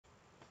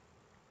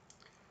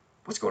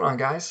What's going on,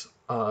 guys?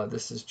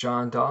 This is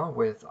John Daw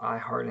with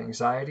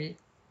iHeartanxiety,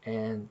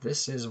 and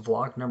this is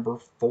vlog number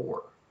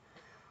 4.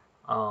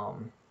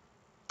 Um,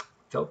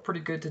 Felt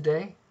pretty good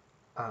today.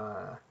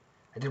 I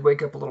did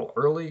wake up a little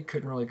early,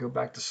 couldn't really go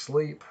back to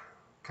sleep.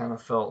 Kind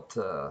of felt,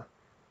 I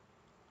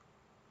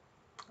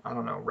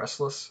don't know,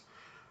 restless.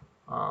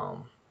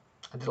 Um,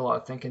 I did a lot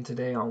of thinking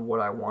today on what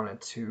I wanted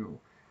to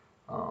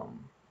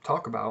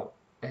talk about,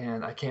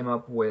 and I came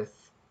up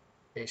with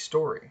a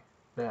story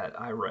that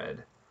I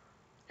read,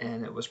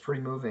 and it was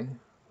pretty moving.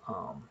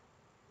 Um,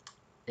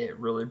 it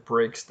really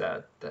breaks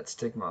that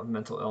stigma of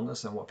mental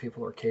illness and what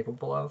people are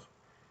capable of.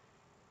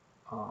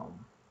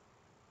 Um,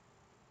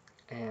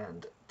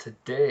 and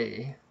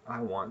today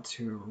I want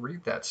to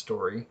read that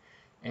story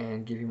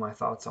and give you my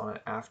thoughts on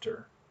it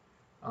after.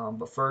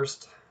 But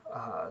first,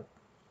 let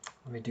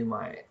me do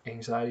my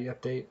anxiety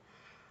update.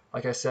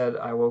 Like I said,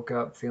 I woke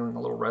up feeling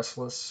a little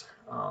restless.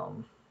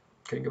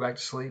 Couldn't go back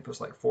to sleep. It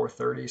was like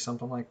 4:30,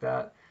 something like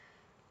that,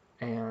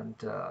 and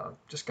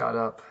just got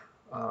up,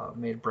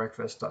 made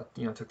breakfast. Took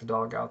the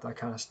dog out, that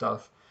kind of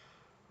stuff.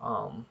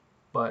 Um,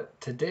 but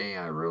today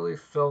I really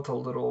felt a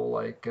little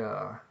like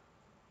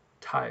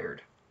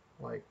tired,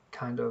 like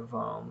kind of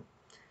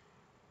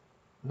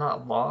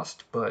not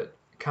lost, but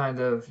kind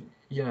of,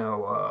 you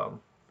know,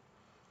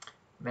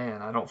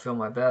 man, I don't feel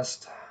my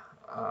best.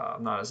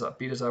 I'm not as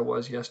upbeat as I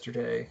was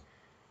yesterday.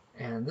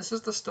 And this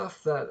is the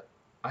stuff that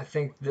I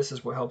think this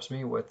is what helps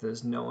me with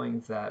is knowing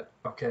that,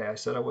 okay, I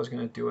said I was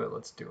going to do it,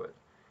 let's do it.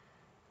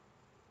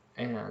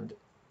 And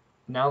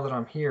now that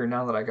I'm here,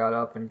 now that I got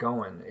up and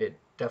going, it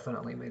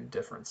definitely made a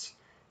difference.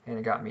 And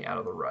it got me out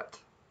of the rut.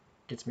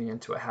 Gets me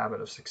into a habit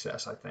of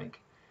success, I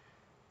think.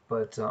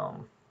 But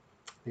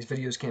these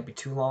videos can't be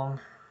too long.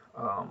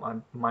 I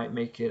might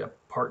make it a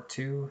part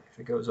 2 if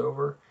it goes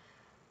over.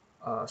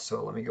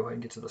 So let me go ahead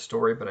and get to the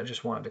story. But I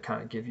just wanted to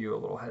kind of give you a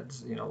little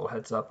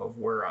heads up of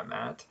where I'm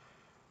at,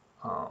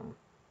 um,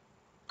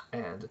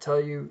 and to tell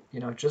you,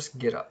 just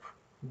get up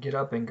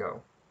and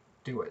go,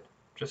 do it,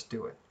 just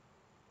do it.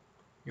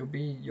 You'll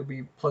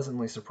be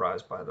pleasantly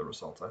surprised by the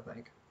results, I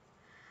think.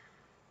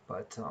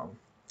 But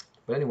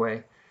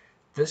anyway,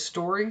 this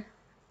story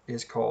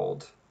is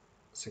called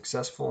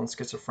 "Successful and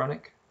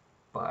Schizophrenic"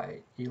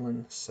 by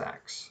Elin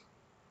Sachs.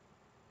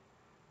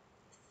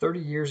 30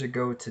 years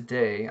ago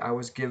today, I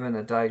was given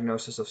a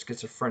diagnosis of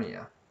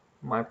schizophrenia.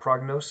 My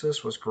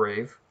prognosis was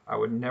grave. I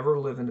would never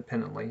live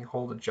independently,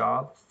 hold a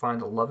job,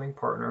 find a loving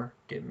partner,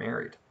 get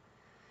married.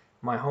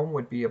 My home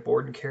would be a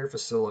board and care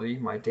facility,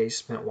 my days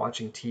spent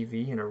watching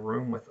TV in a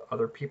room with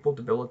other people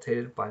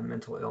debilitated by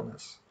mental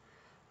illness.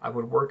 I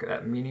would work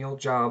at menial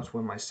jobs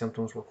when my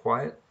symptoms were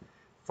quiet.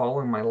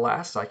 Following my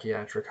last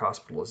psychiatric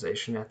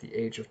hospitalization at the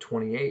age of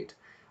 28,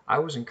 I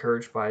was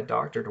encouraged by a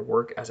doctor to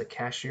work as a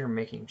cashier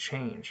making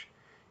change.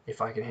 If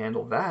I could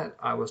handle that,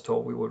 I was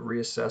told we would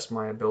reassess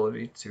my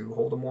ability to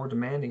hold a more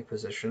demanding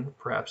position,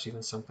 perhaps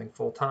even something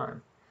full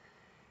time.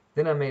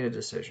 Then I made a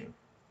decision.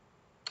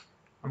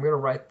 I'm going to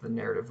write the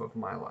narrative of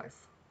my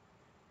life.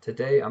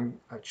 Today,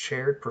 I'm a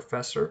chaired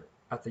professor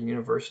at the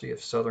University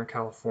of Southern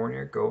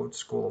California Gould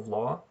School of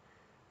Law.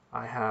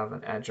 I have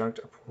an adjunct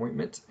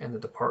appointment in the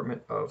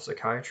Department of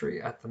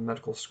Psychiatry at the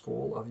Medical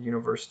School of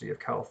University of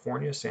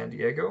California, San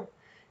Diego,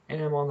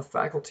 and am on the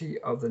faculty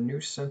of the new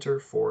Center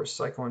for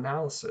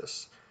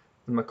Psychoanalysis.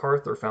 The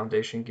MacArthur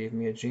Foundation gave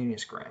me a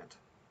Genius Grant.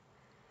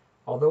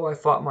 Although I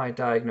fought my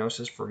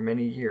diagnosis for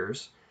many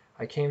years,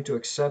 I came to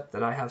accept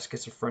that I have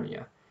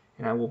schizophrenia,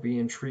 and I will be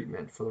in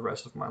treatment for the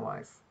rest of my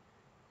life.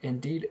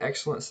 Indeed,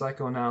 excellent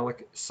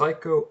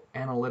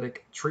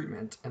psychoanalytic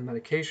treatment and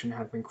medication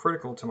have been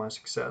critical to my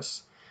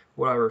success.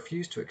 What I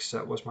refused to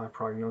accept was my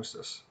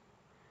prognosis.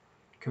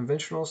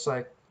 Conventional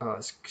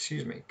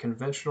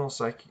conventional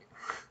psych.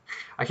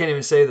 I can't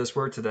even say this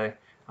word today.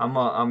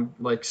 I'm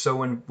like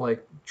so in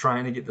like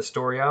trying to get the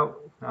story out.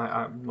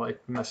 I'm like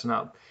messing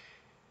up.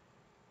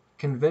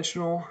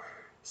 Conventional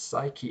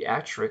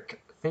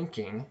psychiatric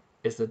thinking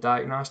is the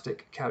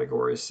diagnostic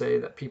categories say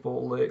that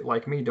people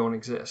like me don't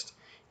exist.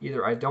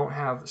 Either I don't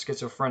have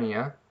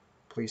schizophrenia,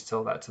 please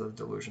tell that to the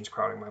delusions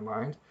crowding my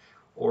mind,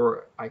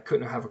 or I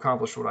couldn't have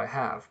accomplished what I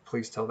have,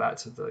 please tell that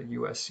to the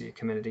USC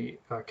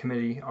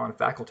Committee on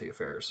Faculty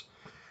Affairs.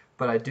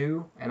 But I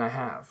do, and I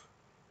have.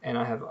 And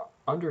I have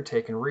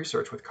undertaken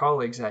research with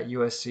colleagues at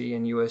USC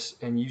and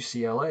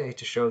UCLA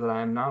to show that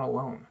I am not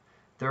alone.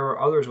 There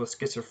are others with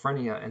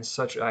schizophrenia and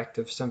such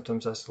active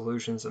symptoms as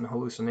delusions and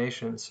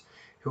hallucinations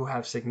who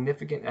have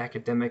significant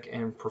academic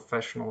and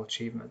professional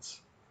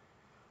achievements.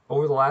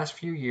 Over the last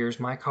few years,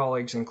 my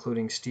colleagues,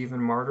 including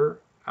Stephen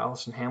Martyr,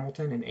 Allison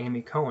Hamilton, and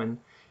Amy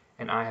Cohen,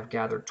 and I have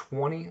gathered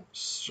 20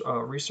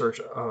 research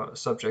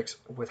subjects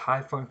with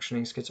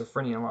high-functioning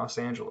schizophrenia in Los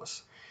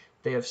Angeles.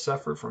 They have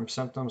suffered from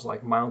symptoms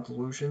like mild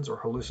delusions or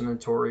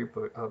hallucinatory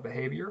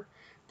behavior.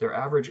 Their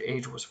average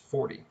age was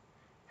 40.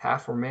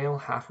 Half were male,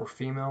 half were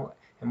female,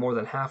 and more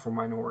than half were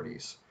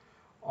minorities.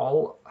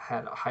 All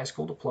had high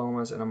school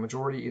diplomas, and a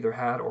majority either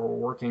had or were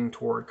working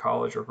toward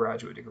college or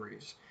graduate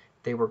degrees.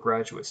 They were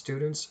graduate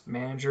students,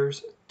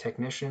 managers,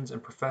 technicians,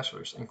 and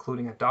professors,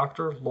 including a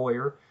doctor,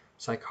 lawyer,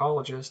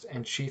 psychologist,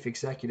 and chief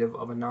executive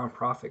of a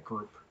nonprofit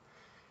group.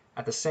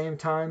 At the same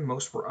time,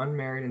 most were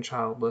unmarried and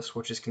childless,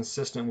 which is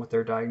consistent with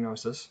their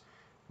diagnosis.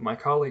 My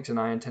colleagues and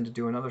I intend to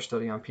do another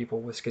study on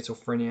people with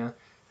schizophrenia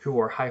who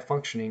are high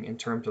functioning in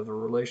terms of their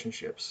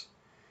relationships.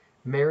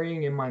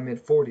 Marrying in my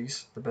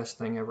mid-40s, the best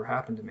thing ever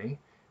happened to me,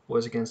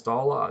 was against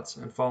all odds,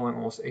 and following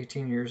almost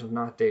 18 years of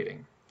not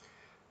dating.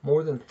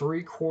 More than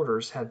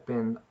 3/4 had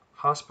been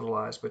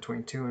hospitalized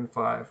between 2 and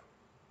 5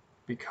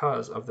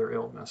 because of their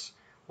illness,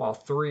 while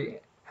 3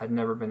 had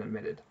never been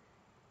admitted.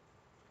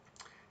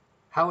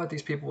 How had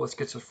these people with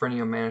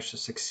schizophrenia managed to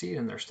succeed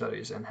in their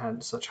studies and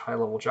had such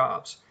high-level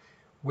jobs?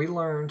 We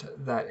learned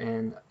that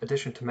in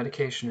addition to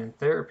medication and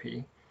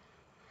therapy,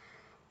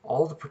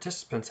 all the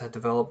participants had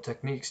developed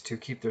techniques to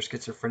keep their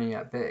schizophrenia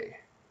at bay.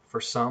 For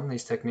some,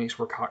 these techniques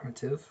were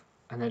cognitive.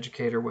 An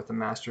educator with a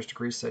master's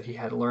degree said he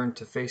had learned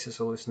to face his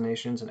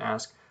hallucinations and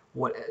ask,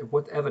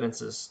 what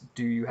evidences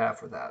do you have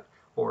for that?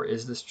 Or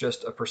is this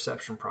just a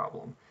perception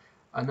problem?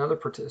 Another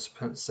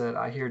participant said,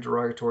 I hear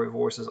derogatory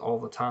voices all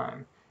the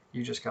time.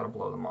 You just got to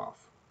blow them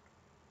off.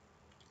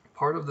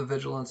 Part of the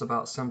vigilance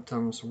about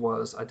symptoms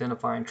was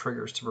identifying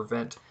triggers to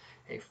prevent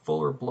a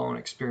fuller-blown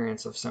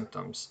experience of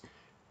symptoms,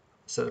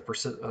 said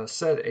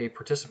a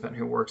participant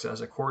who works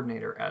as a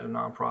coordinator at a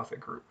nonprofit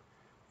group.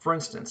 For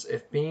instance,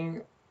 if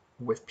being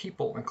with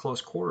people in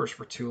close quarters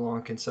for too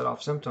long can set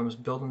off symptoms,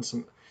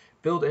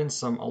 build in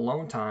some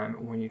alone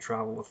time when you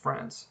travel with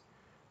friends.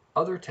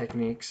 Other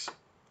techniques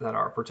that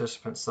our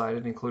participants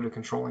cited included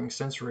controlling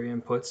sensory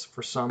inputs.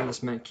 For some,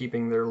 this meant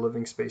keeping their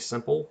living space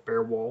simple,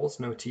 bare walls,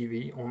 no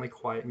TV, only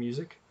quiet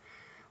music.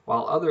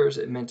 While others,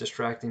 it meant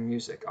distracting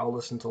music. I'll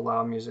listen to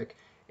loud music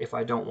if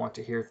I don't want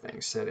to hear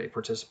things, said a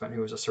participant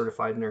who was a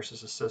certified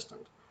nurse's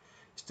assistant.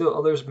 Still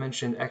others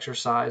mentioned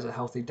exercise, a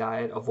healthy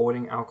diet,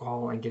 avoiding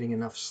alcohol, and getting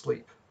enough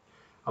sleep.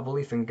 A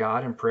belief in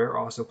God and prayer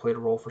also played a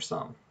role for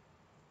some.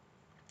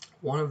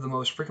 One of the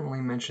most frequently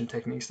mentioned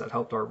techniques that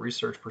helped our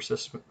research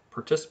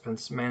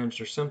participants manage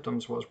their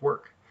symptoms was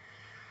work.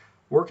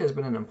 Work has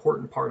been an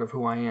important part of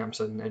who I am,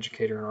 said an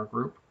educator in our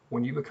group.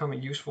 When you become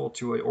useful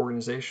to an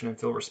organization and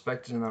feel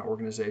respected in that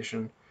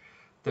organization,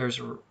 there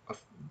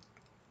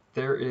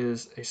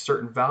is a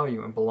certain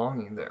value in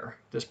belonging there.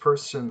 This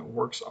person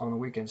works on the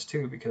weekends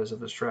too because of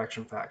the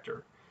distraction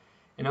factor.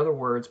 In other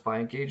words, by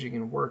engaging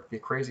in work, the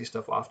crazy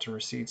stuff often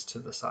recedes to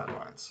the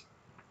sidelines.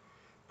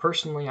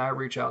 Personally, I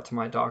reach out to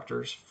my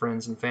doctors,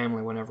 friends, and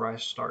family whenever I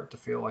start to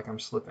feel like I'm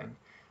slipping.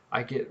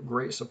 I get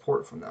great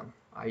support from them.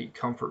 I eat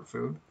comfort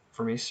food,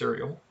 for me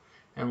cereal,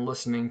 and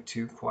listening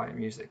to quiet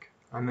music.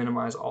 I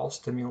minimize all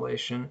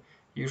stimulation.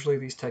 Usually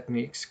these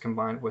techniques,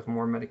 combined with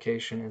more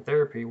medication and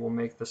therapy, will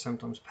make the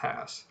symptoms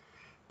pass.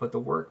 But the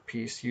work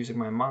piece, using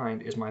my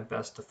mind, is my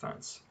best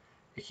defense.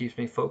 It keeps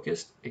me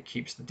focused. It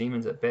keeps the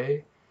demons at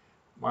bay.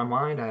 My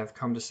mind, I have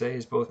come to say,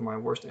 is both my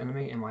worst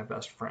enemy and my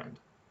best friend.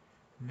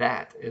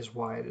 That is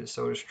why it is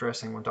so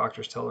distressing when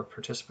doctors tell their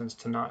participants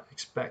to not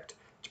expect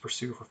to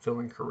pursue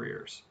fulfilling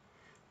careers.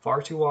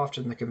 Far too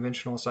often, the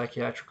conventional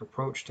psychiatric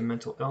approach to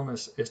mental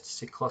illness is to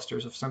see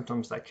clusters of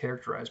symptoms that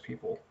characterize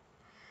people.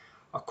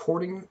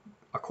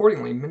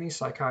 Accordingly, many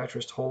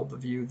psychiatrists hold the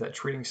view that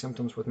treating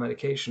symptoms with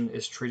medication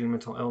is treating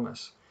mental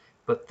illness,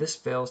 but this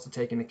fails to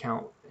take into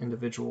account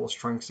individual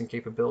strengths and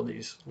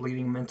capabilities,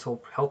 leading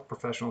mental health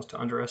professionals to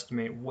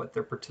underestimate what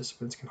their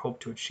participants can hope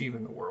to achieve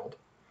in the world.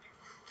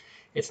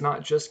 It's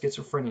not just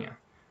schizophrenia.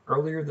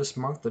 Earlier this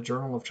month, the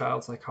Journal of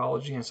Child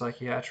Psychology and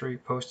Psychiatry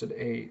posted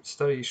a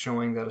study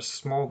showing that a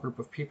small group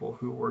of people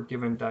who were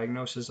given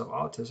diagnosis of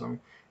autism,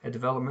 a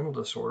developmental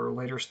disorder,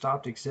 later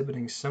stopped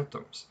exhibiting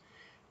symptoms.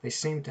 They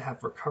seemed to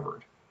have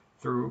recovered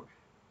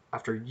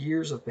after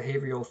years of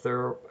behavioral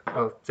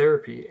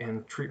therapy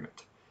and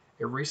treatment.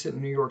 A recent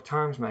New York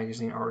Times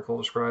Magazine article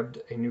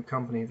described a new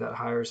company that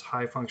hires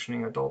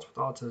high-functioning adults with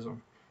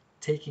autism,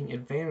 taking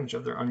advantage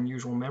of their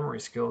unusual memory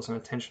skills and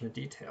attention to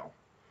detail.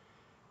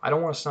 I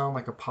don't want to sound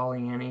like a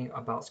Pollyanna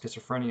about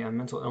schizophrenia.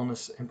 Mental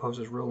illness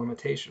imposes real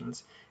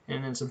limitations,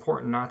 and it's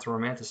important not to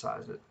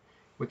romanticize it.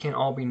 We can't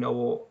all be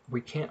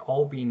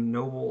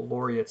Nobel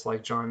laureates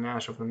like John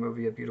Nash of the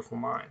movie A Beautiful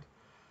Mind.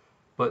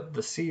 But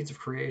the seeds of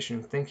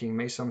creation thinking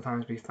may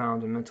sometimes be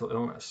found in mental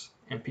illness,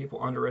 and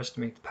people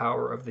underestimate the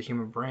power of the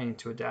human brain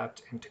to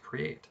adapt and to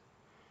create.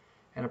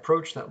 An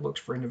approach that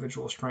looks for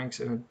individual strengths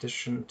in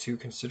addition to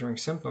considering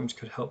symptoms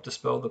could help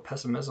dispel the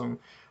pessimism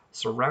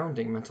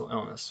surrounding mental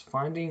illness.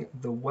 Finding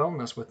the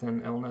wellness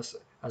within illness,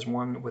 as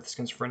one with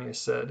schizophrenia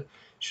said,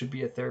 should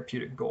be a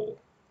therapeutic goal.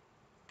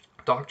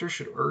 Doctors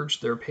should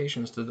urge their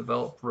patients to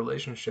develop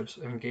relationships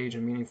and engage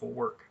in meaningful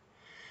work.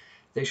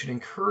 They should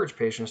encourage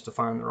patients to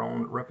find their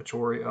own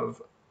repertoire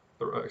of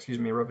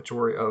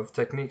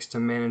techniques to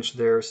manage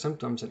their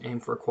symptoms and aim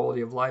for a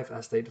quality of life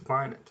as they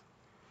define it.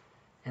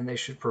 And they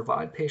should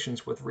provide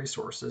patients with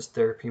resources,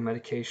 therapy,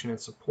 medication, and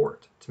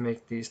support to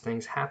make these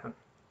things happen.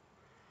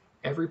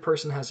 Every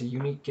person has a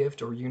unique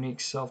gift or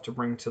unique self to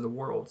bring to the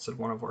world, said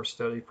one of our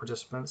study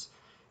participants.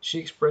 She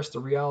expressed the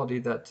reality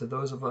that to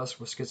those of us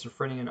with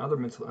schizophrenia and other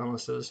mental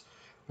illnesses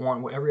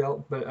want what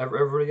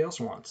everybody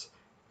else wants,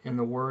 In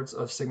the words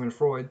of Sigmund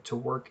Freud, to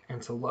work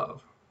and to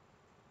love.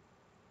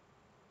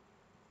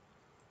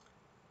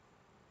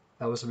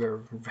 That was a very,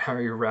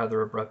 very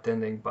rather abrupt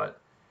ending, but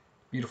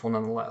beautiful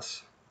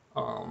nonetheless.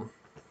 Um,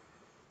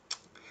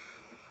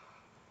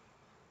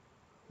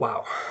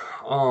 wow.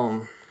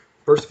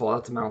 First of all,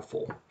 that's a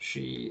mouthful.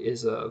 She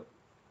is a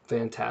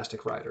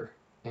fantastic writer,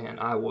 and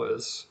I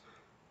was,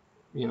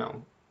 you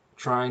know,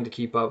 trying to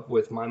keep up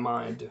with my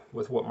mind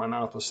with what my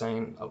mouth was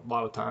saying. A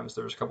lot of times,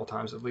 there's a couple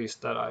times at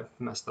least that I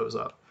messed those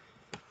up.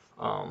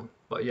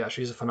 But yeah,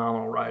 she's a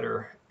phenomenal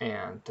writer,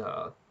 and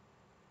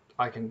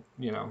I can,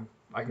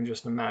 I can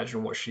just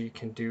imagine what she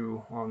can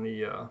do on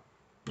the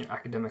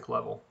academic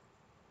level.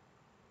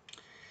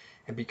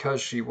 And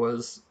because she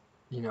was,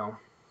 you know,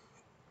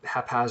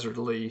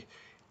 haphazardly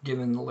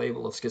given the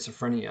label of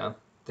schizophrenia,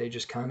 they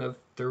just kind of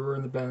threw her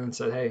in the bin and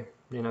said, hey,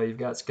 you've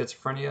got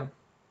schizophrenia.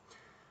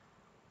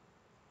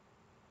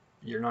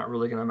 You're not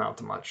really going to amount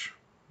to much.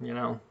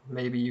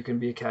 Maybe you can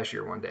be a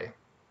cashier one day.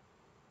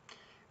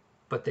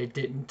 But they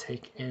didn't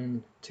take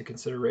into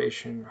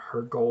consideration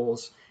her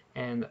goals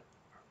and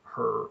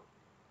her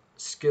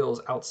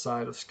skills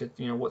outside of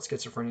what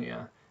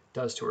schizophrenia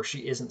does to her.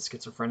 She isn't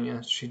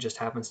schizophrenia. She just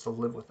happens to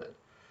live with it.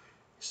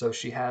 So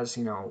she has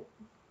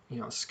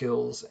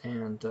skills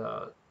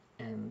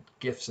and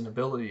gifts and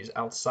abilities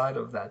outside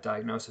of that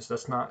diagnosis.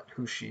 That's not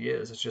who she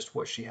is. It's just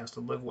what she has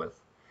to live with.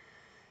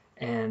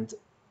 And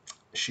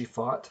she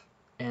fought,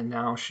 and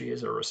now she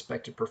is a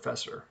respected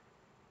professor,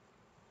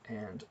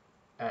 and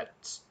at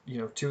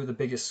two of the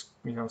biggest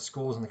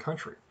schools in the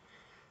country.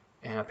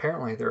 And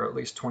apparently there are at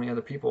least 20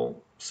 other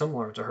people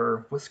similar to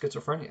her with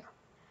schizophrenia.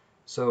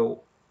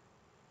 So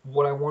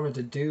what I wanted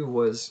to do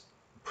was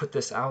put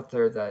this out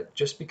there, that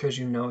just because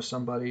you know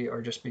somebody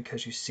or just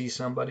because you see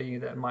somebody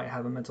that might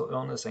have a mental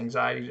illness,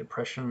 anxiety,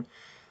 depression,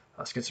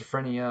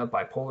 schizophrenia,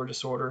 bipolar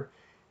disorder,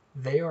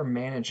 they are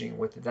managing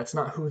with it. That's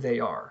not who they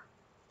are.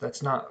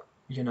 That's not,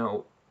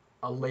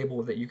 a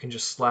label that you can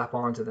just slap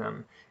onto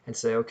them and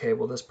say, okay,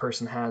 well, this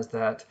person has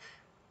that.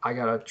 I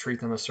got to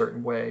treat them a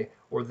certain way,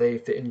 or they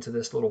fit into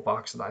this little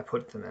box that I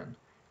put them in.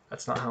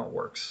 That's not how it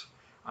works.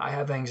 I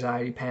have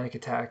anxiety, panic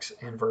attacks,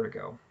 and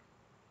vertigo.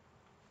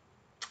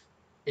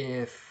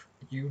 If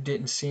you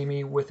didn't see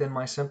me within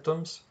my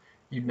symptoms,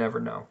 you'd never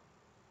know.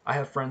 I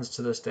have friends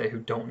to this day who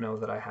don't know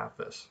that I have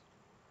this.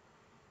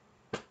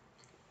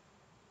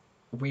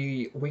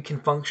 We can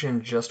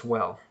function just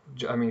well.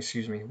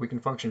 We can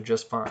function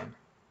just fine.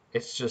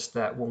 It's just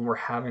that when we're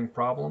having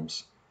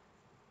problems,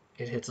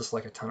 it hits us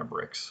like a ton of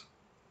bricks,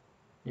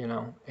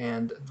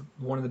 And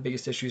one of the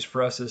biggest issues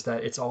for us is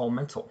that it's all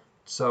mental.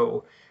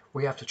 So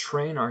we have to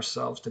train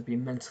ourselves to be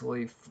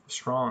mentally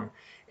strong.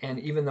 And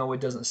even though it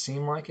doesn't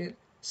seem like it,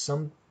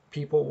 some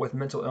people with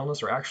mental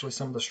illness are actually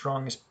some of the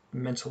strongest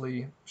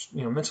mentally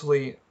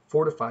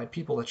fortified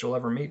people that you'll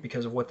ever meet,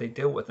 because of what they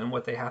deal with and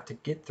what they have to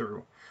get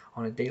through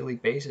on a daily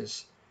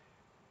basis.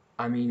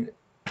 I mean,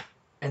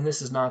 and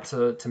this is not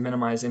to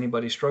minimize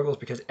anybody's struggles,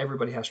 because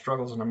everybody has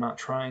struggles, and I'm not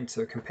trying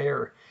to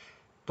compare.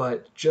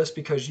 But just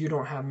because you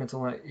don't have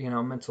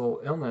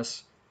mental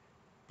illness,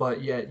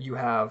 but yet you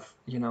have,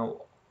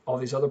 all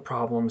these other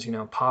problems,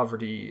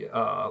 poverty,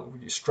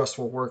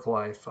 stressful work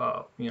life,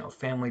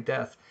 family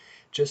death,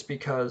 just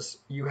because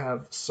you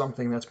have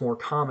something that's more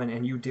common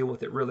and you deal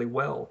with it really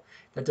well,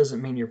 that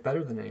doesn't mean you're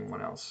better than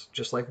anyone else.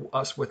 Just like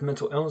us with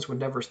mental illness would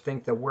never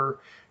think that we're,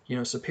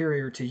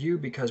 superior to you,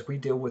 because we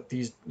deal with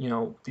these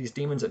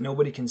demons that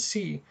nobody can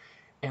see,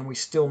 and we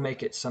still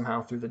make it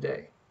somehow through the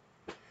day.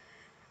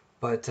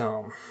 But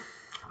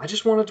I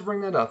just wanted to bring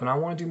that up, and I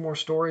want to do more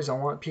stories. I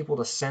want people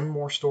to send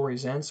more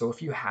stories in. So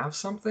if you have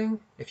something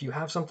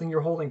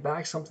you're holding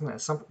back, something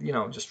that's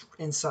just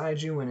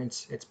inside you and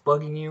it's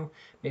bugging you,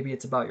 maybe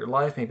it's about your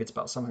life, maybe it's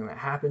about something that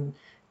happened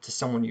to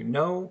someone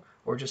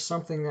or just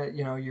something that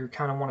you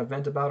kind of want to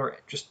vent about or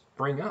just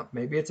bring up.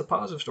 Maybe it's a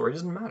positive story. It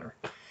doesn't matter.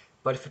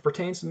 But if it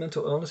pertains to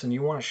mental illness and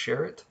you want to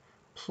share it,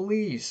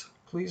 please,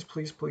 please,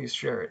 please, please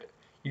share it.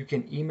 You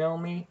can email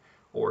me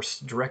or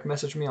direct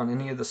message me on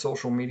any of the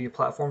social media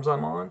platforms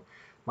I'm on.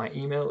 My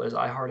email is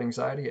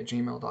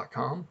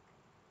iHeartanxiety@gmail.com.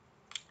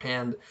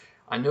 And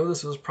I know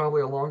this was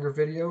probably a longer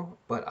video,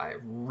 but I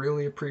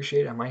really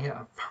appreciate it. I might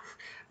have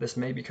this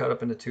may be cut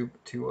up into two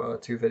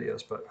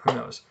videos, but who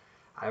knows?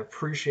 I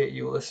appreciate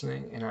you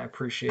listening, and I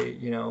appreciate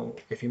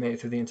if you made it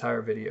through the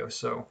entire video.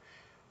 So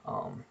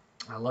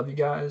I love you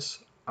guys.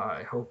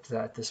 I hope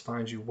that this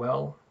finds you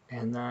well,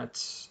 and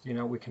that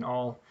we can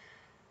all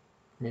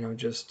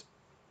just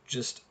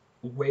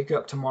wake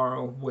up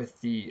tomorrow with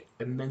the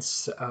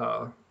immense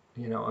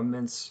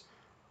immense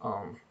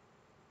um,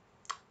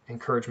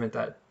 encouragement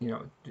that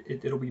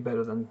it'll be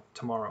better than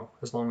tomorrow,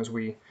 as long as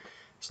we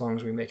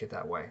make it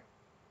that way.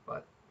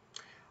 But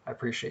I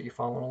appreciate you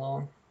following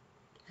along,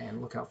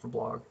 and look out for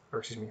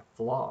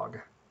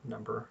vlog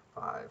number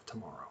 5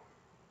 tomorrow.